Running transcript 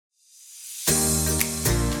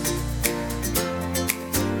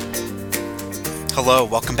Hello,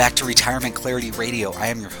 welcome back to Retirement Clarity Radio. I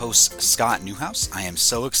am your host, Scott Newhouse. I am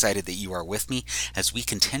so excited that you are with me as we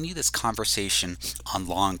continue this conversation on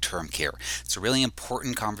long term care. It's a really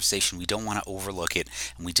important conversation. We don't want to overlook it,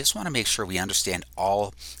 and we just want to make sure we understand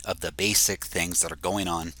all of the basic things that are going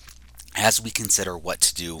on as we consider what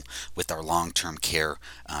to do with our long-term care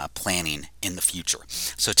planning in the future.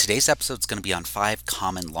 So today's episode is going to be on 5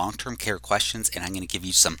 common long-term care questions, and I'm going to give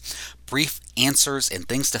you some brief answers and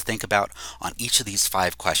things to think about on each of these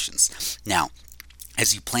 5 questions. Now,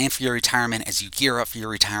 as you plan for your retirement, as you gear up for your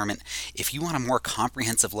retirement, if you want a more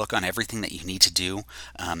comprehensive look on everything that you need to do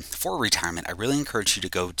for retirement, I really encourage you to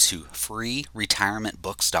go to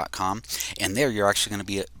freeretirementbooks.com, and there you're actually going to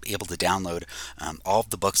be able to download all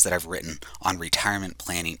of the books that I've written on retirement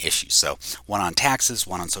planning issues. So one on taxes,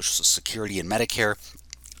 one on Social Security and Medicare,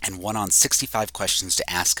 and one on 65 questions to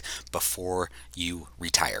ask before you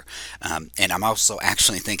retire. And I'm also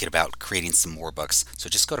actually thinking about creating some more books. So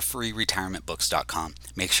just go to freeretirementbooks.com.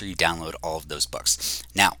 Make sure you download all of those books.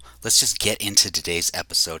 Now, let's just get into today's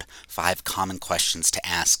episode, 5 common questions to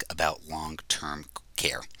ask about long-term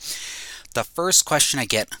care. The first question I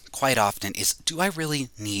get quite often is, do I really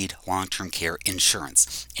need long-term care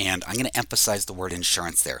insurance? And I'm going to emphasize the word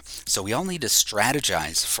insurance there. So we all need to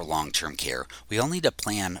strategize for long-term care. We all need to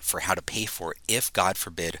plan for how to pay for it if, God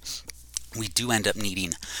forbid, we do end up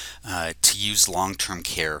needing to use long-term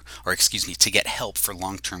care, or excuse me, to get help for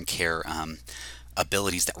long-term care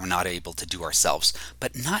abilities that we're not able to do ourselves.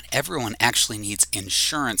 But not everyone actually needs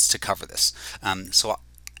insurance to cover this. So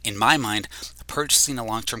in my mind, purchasing a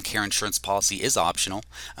long-term care insurance policy is optional,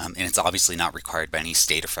 and it's obviously not required by any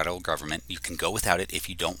state or federal government. You can go without it if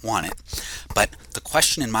you don't want it. But the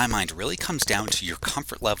question in my mind really comes down to your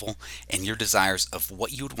comfort level and your desires of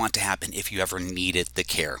what you would want to happen if you ever needed the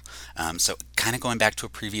care. So kind of going back to a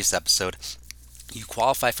previous episode, you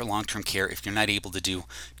qualify for long-term care if you're not able to do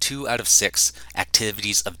 2 out of 6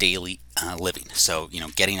 activities of daily living. So,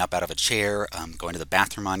 getting up out of a chair, going to the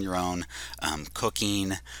bathroom on your own,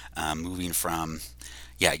 cooking, moving from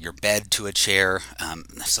your bed to a chair,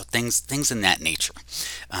 so things in that nature.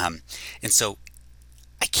 And so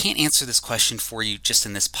I can't answer this question for you just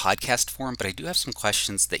in this podcast form, but I do have some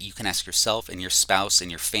questions that you can ask yourself and your spouse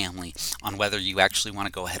and your family on whether you actually want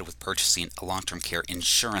to go ahead with purchasing a long-term care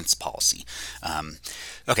insurance policy.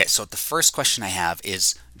 Okay, so the first question I have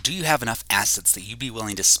is, do you have enough assets that you'd be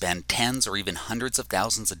willing to spend tens or even hundreds of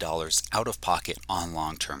thousands of dollars out of pocket on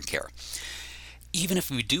long-term care? Even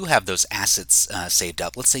if we do have those assets saved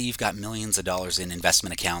up, let's say you've got millions of dollars in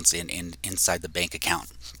investment accounts inside the bank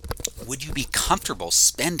account, would you be comfortable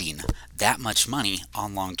spending that much money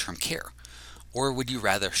on long-term care? Or would you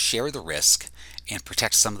rather share the risk and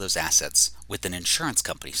protect some of those assets with an insurance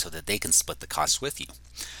company so that they can split the cost with you?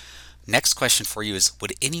 Next question for you is,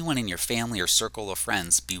 would anyone in your family or circle of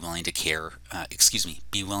friends be willing to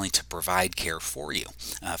be willing to provide care for you?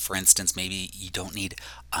 For instance, maybe you don't need,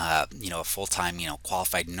 a full-time,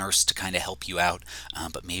 qualified nurse to kind of help you out,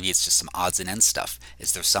 but maybe it's just some odds and ends stuff.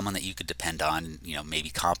 Is there someone that you could depend on, maybe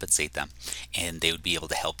compensate them, and they would be able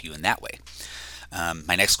to help you in that way?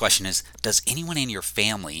 My next question is, does anyone in your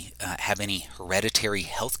family have any hereditary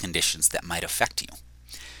health conditions that might affect you?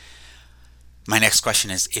 My next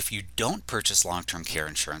question is, if you don't purchase long-term care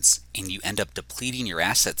insurance and you end up depleting your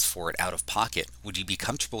assets for it out of pocket, would you be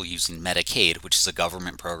comfortable using Medicaid, which is a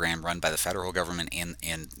government program run by the federal government in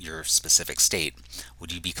your specific state?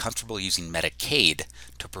 Would you be comfortable using Medicaid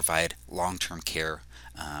to provide long-term care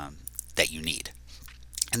that you need?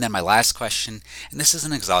 And then my last question, and this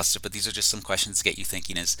isn't exhaustive, but these are just some questions to get you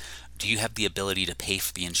thinking, is, do you have the ability to pay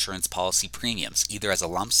for the insurance policy premiums, either as a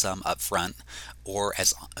lump sum up front or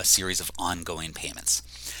as a series of ongoing payments?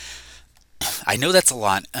 I know that's a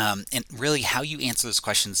lot, and really how you answer those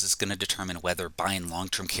questions is going to determine whether buying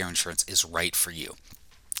long-term care insurance is right for you.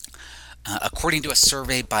 According to a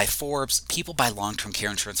survey by Forbes, people buy long-term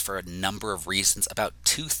care insurance for a number of reasons. About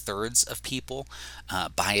 2/3 of people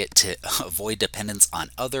buy it to avoid dependence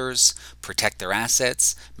on others, protect their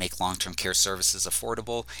assets, make long-term care services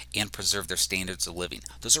affordable, and preserve their standards of living.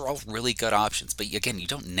 Those are all really good options, but again, you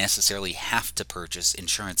don't necessarily have to purchase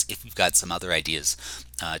insurance if you've got some other ideas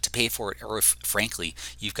to pay for it, or if, frankly,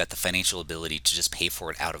 you've got the financial ability to just pay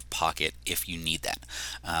for it out of pocket if you need that.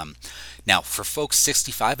 Now, for folks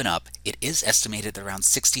 65 and up, it is estimated that around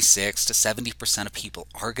 66 to 70% of people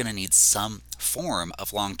are going to need some form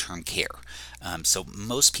of long-term care. So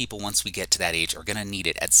most people, once we get to that age, are going to need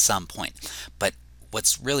it at some point. But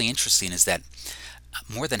what's really interesting is that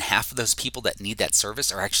more than half of those people that need that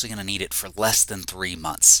service are actually going to need it for less than 3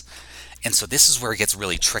 months. And so this is where it gets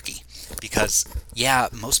really tricky, because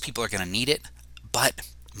most people are going to need it, but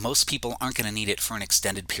most people aren't going to need it for an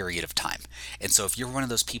extended period of time. And so if you're one of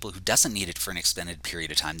those people who doesn't need it for an extended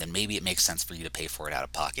period of time, then maybe it makes sense for you to pay for it out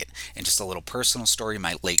of pocket. And just a little personal story,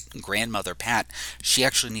 my late grandmother, Pat, she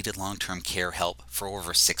actually needed long-term care help for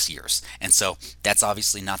over 6 years. And so that's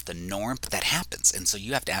obviously not the norm, but that happens. And so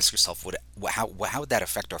you have to ask yourself, how would that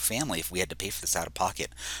affect our family if we had to pay for this out of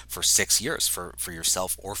pocket for 6 years for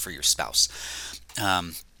yourself or for your spouse?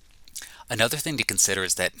 Um, Another thing to consider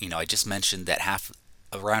is that, I just mentioned that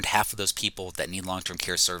around half of those people that need long-term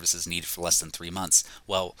care services need it for less than 3 months.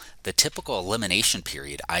 Well, the typical elimination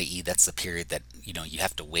period, i.e., that's the period that you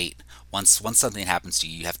have to wait. Once something happens to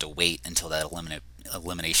you, you have to wait until that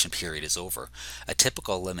elimination period is over. A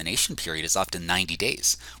typical elimination period is often 90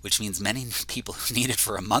 days, which means many people who need it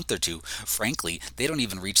for a month or two, frankly, they don't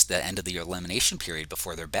even reach the end of the elimination period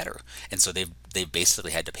before they're better, and so they've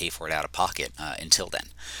basically had to pay for it out of pocket until then.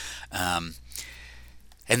 Um,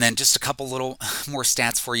 and then just a couple little more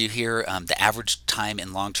stats for you here. The average time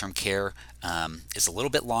in long-term care is a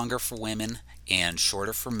little bit longer for women and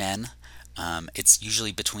shorter for men. It's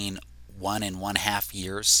usually between 1 and 1.5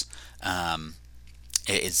 years.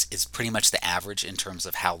 Is pretty much the average in terms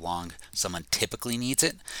of how long someone typically needs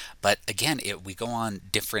it. But again, we go on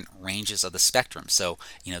different ranges of the spectrum. So,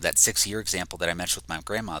 that 6 year example that I mentioned with my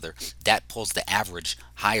grandmother, that pulls the average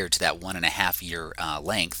higher to that 1.5 year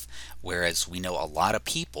length, whereas we know a lot of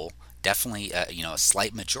people, definitely a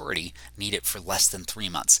slight majority, need it for less than 3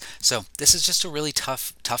 months. So this is just a really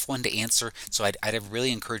tough one to answer. So I'd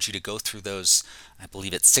really encourage you to go through those, I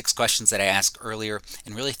believe it's 6 questions that I asked earlier,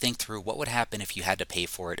 and really think through what would happen if you had to pay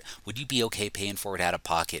for it. Would you be okay paying for it out of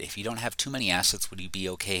pocket? If you don't have too many assets, would you be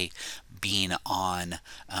okay being on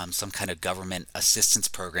some kind of government assistance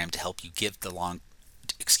program to help you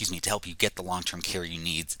to help you get the long-term care you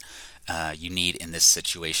need in this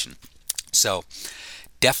situation? So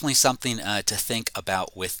definitely something to think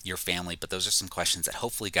about with your family, but those are some questions that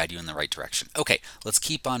hopefully guide you in the right direction. Okay, let's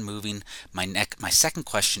keep on moving. My second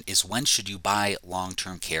question is, when should you buy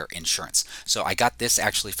long-term care insurance? So I got this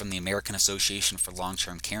actually from the American Association for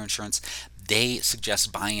Long-Term Care Insurance. They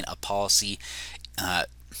suggest buying a policy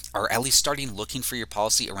or at least starting looking for your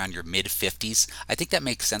policy around your mid 50s. I think that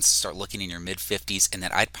makes sense to start looking in your mid 50s, and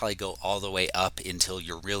then I'd probably go all the way up until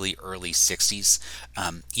your really early 60s.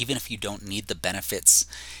 Even if you don't need the benefits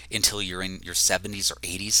until you're in your 70s or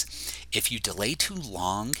 80s, if you delay too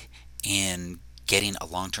long in getting a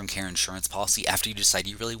long-term care insurance policy after you decide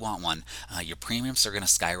you really want one, your premiums are going to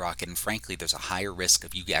skyrocket, and frankly, there's a higher risk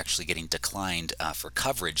of you actually getting declined for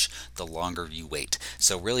coverage the longer you wait.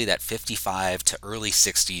 So really, that 55 to early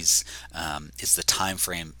 60s is the time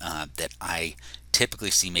frame that I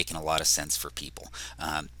typically see making a lot of sense for people.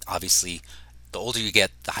 Obviously, the older you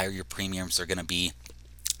get, the higher your premiums are going to be.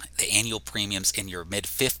 The annual premiums in your mid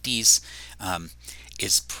 50s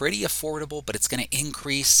is pretty affordable, but it's going to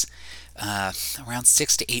increase around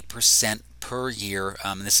 6 to 8% per year.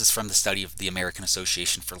 And this is from the study of the American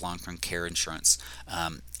Association for Long-Term Care Insurance.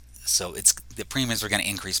 So the premiums are going to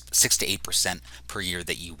increase 6 to 8% per year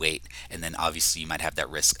that you wait, and then obviously you might have that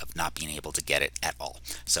risk of not being able to get it at all.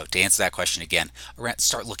 So to answer that question again,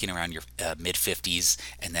 start looking around your mid 50s,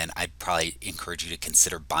 and then I'd probably encourage you to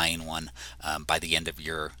consider buying one by the end of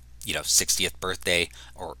your 60th birthday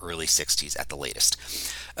or early 60s at the latest.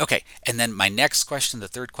 Okay, and then my next question, the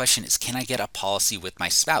third question, is, can I get a policy with my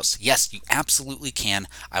spouse? Yes, you absolutely can.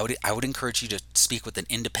 I would encourage you to speak with an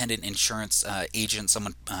independent insurance agent,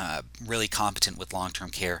 someone really competent with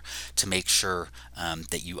long-term care, to make sure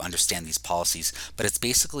that you understand these policies. But it's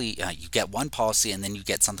basically you get one policy and then you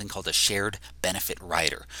get something called a shared benefit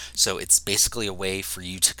rider. So it's basically a way for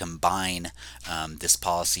you to combine this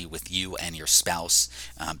policy with you and your spouse.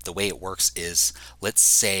 The way it works is, let's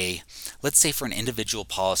say for an individual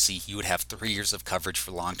policy, you would have 3 years of coverage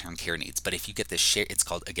for long-term care needs. But if you get this it's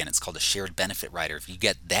called a shared benefit rider. If you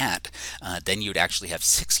get that, then you would actually have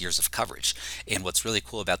 6 years of coverage. And what's really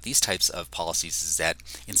cool about these types of policies is that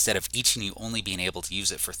instead of each of you only being able to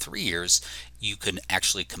use it for 3 years, you can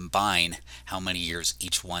actually combine how many years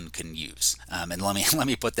each one can use. And let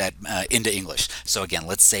me put that into English. So again,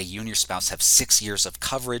 let's say you and your spouse have 6 years of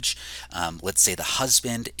coverage. Let's say the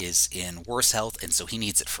husband is in worse health, and so he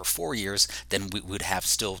needs it for 4 years. Then we would have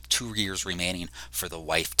still 2 years remaining for the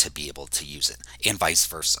wife to be able to use it, and vice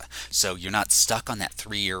versa. So you're not stuck on that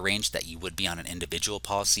 3 year range that you would be on an individual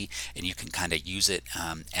policy, and you can kind of use it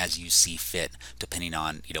as you see fit, depending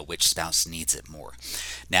on which spouse needs it more.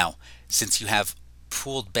 Now, since you have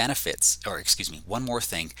pooled benefits, or excuse me, one more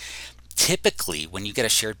thing. Typically, when you get a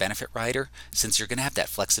shared benefit rider, since you're going to have that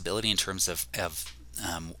flexibility in terms of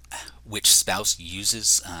which spouse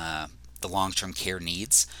uses the long-term care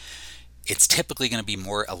needs, it's typically going to be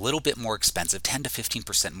a little bit more expensive, 10 to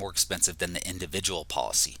 15% more expensive than the individual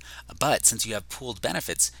policy. But since you have pooled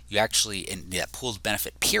benefits, you actually, in that pooled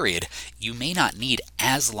benefit period, you may not need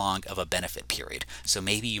as long of a benefit period. So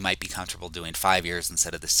maybe you might be comfortable doing 5 years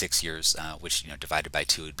instead of the 6 years, which, divided by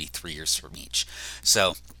two would be 3 years from each.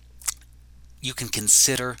 So you can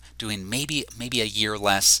consider doing maybe a year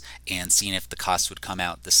less and seeing if the cost would come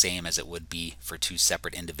out the same as it would be for two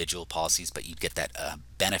separate individual policies, but you'd get that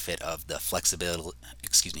benefit of the flexibility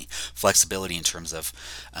in terms of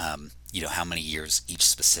how many years each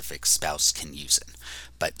specific spouse can use it.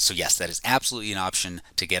 But so yes, that is absolutely an option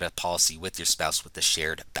to get a policy with your spouse with the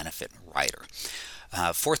shared benefit rider.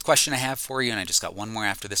 Fourth question I have for you, and I just got one more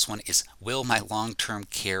after this one, is will my long-term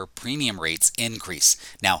care premium rates increase?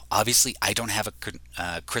 Now, obviously, I don't have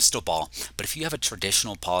a crystal ball, but if you have a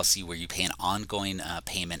traditional policy where you pay an ongoing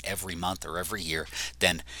payment every month or every year,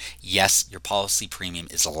 then yes, your policy premium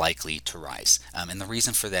is likely to rise. And the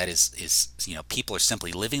reason for that is people are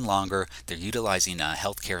simply living longer. They're utilizing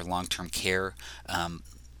healthcare and long-term care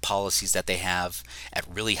policies that they have at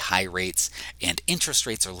really high rates, and interest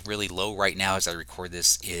rates are really low right now as I record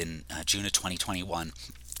this in June of 2021,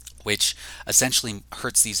 which essentially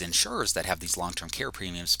hurts these insurers that have these long-term care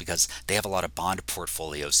premiums because they have a lot of bond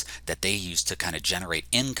portfolios that they use to kind of generate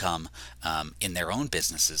income in their own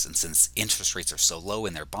businesses. And since interest rates are so low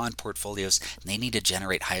in their bond portfolios, they need to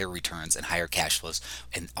generate higher returns and higher cash flows.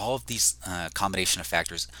 And all of these combination of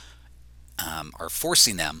factors are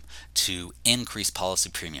forcing them to increase policy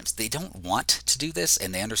premiums. They don't want to do this,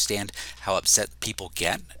 and they understand how upset people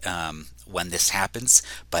get when this happens,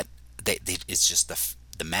 but it's just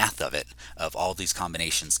the math of it, of all these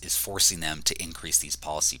combinations, is forcing them to increase these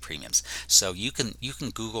policy premiums. So you can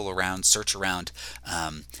Google around, search around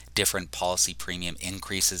different policy premium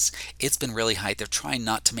increases. It's been really high. They're trying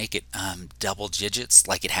not to make it double digits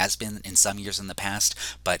like it has been in some years in the past,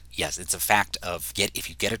 but yes, it's a fact of if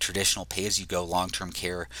you get a traditional pay-as-you-go long-term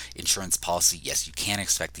care insurance policy, yes, you can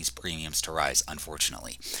expect these premiums to rise,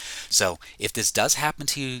 unfortunately. So if this does happen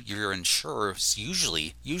to you, your insurer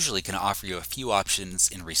usually can offer you a few options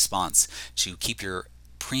in response to keep your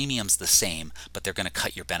premiums the same, but they're going to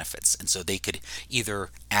cut your benefits. And so they could either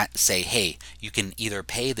say, hey, you can either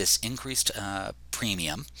pay this increased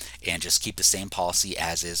premium and just keep the same policy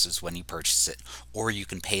as when you purchase it, or you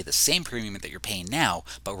can pay the same premium that you're paying now,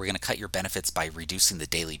 but we're going to cut your benefits by reducing the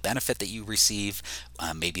daily benefit that you receive.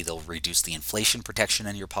 Maybe they'll reduce the inflation protection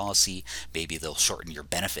in your policy. Maybe they'll shorten your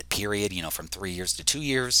benefit period, from 3 years to 2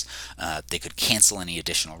 years. They could cancel any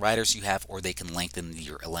additional riders you have, or they can lengthen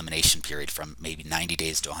your elimination period from maybe 90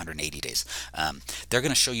 days to 180 days. They're going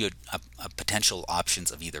to show you a potential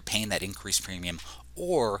options of either paying that increased premium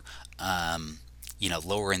or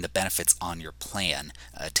lowering the benefits on your plan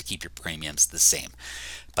to keep your premiums the same.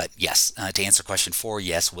 But yes, to answer question 4,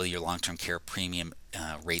 yes, will your long-term care premium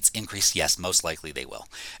rates increase? Yes, most likely they will.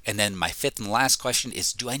 And then my fifth and last question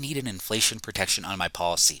is, do I need an inflation protection on my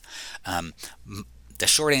policy? The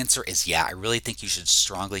short answer is yeah. I really think you should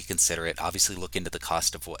strongly consider it. Obviously, look into the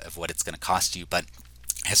cost of what it's going to cost you, but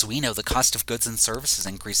as we know, the cost of goods and services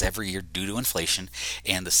increase every year due to inflation,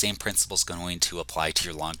 and the same principle is going to apply to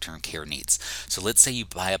your long-term care needs. So let's say you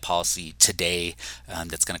buy a policy today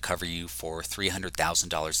that's going to cover you for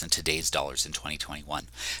 $300,000 in today's dollars in 2021.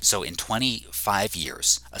 So in 25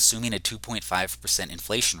 years, assuming a 2.5%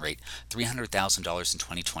 inflation rate, $300,000 in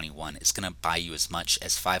 2021 is going to buy you as much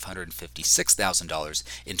as $556,000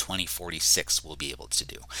 in 2046 will be able to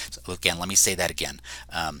do. So again, let me say that again.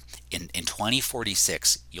 In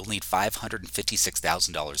 2046, you'll need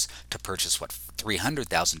 $556,000 to purchase what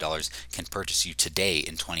 $300,000 can purchase you today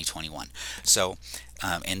in 2021. So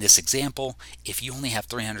in this example, if you only have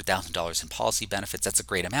 $300,000 in policy benefits, that's a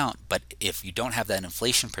great amount. But if you don't have that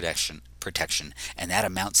inflation protection and that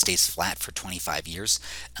amount stays flat for 25 years,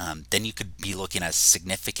 then you could be looking at a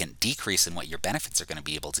significant decrease in what your benefits are going to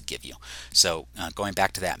be able to give you. So going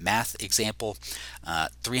back to that math example,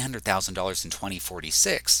 $300,000 in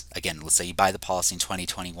 2046, again, let's say you buy the policy in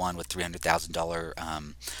 2021 with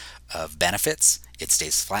 $300,000 of benefits. It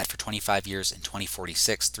stays flat for 25 years. In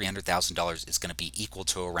 2046, $300,000 is going to be equal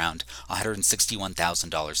to around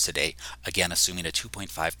 $161,000 today, again assuming a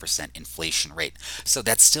 2.5% inflation rate. So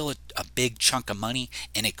that's still a big chunk of money,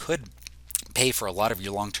 and it could pay for a lot of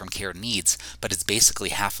your long-term care needs, but it's basically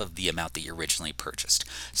half of the amount that you originally purchased.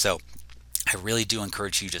 So I really do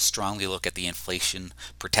encourage you to strongly look at the inflation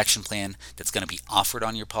protection plan that's going to be offered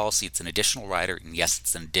on your policy. It's an additional rider, and yes,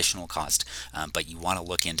 it's an additional cost, but you want to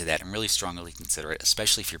look into that and really strongly consider it,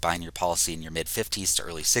 especially if you're buying your policy in your mid 50s to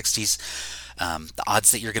early 60s. The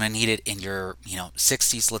odds that you're going to need it in your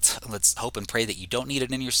 60s, let's hope and pray that you don't need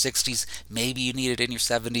it in your 60s. Maybe you need it in your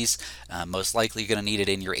 70s. Most likely you're going to need it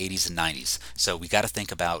in your 80s and 90s. So we got to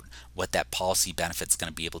think about what that policy benefit's going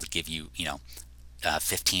to be able to give you,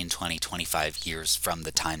 15, 20, 25 years from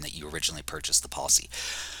the time that you originally purchased the policy.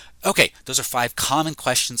 Okay, those are 5 common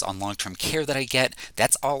questions on long-term care that I get.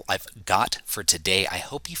 That's all I've got for today. I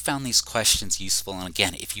hope you found these questions useful. And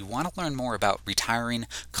again, if you want to learn more about retiring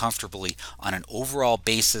comfortably on an overall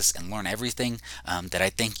basis and learn everything that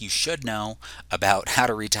I think you should know about how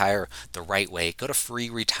to retire the right way, go to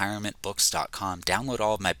freeretirementbooks.com, download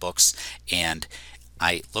all of my books, and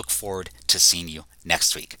I look forward to seeing you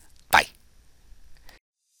next week. Bye.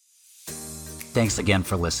 Thanks again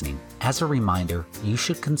for listening. As a reminder, you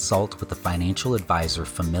should consult with a financial advisor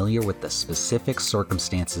familiar with the specific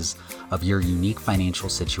circumstances of your unique financial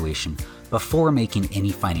situation before making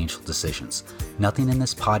any financial decisions. Nothing in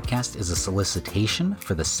this podcast is a solicitation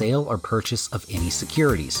for the sale or purchase of any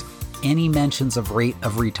securities. Any mentions of rate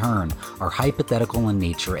of return are hypothetical in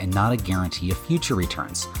nature and not a guarantee of future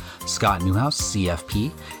returns. Scott Newhouse,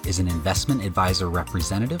 CFP, is an investment advisor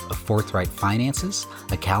representative of Forthright Finances,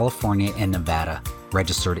 a California and Nevada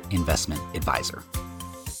registered investment advisor.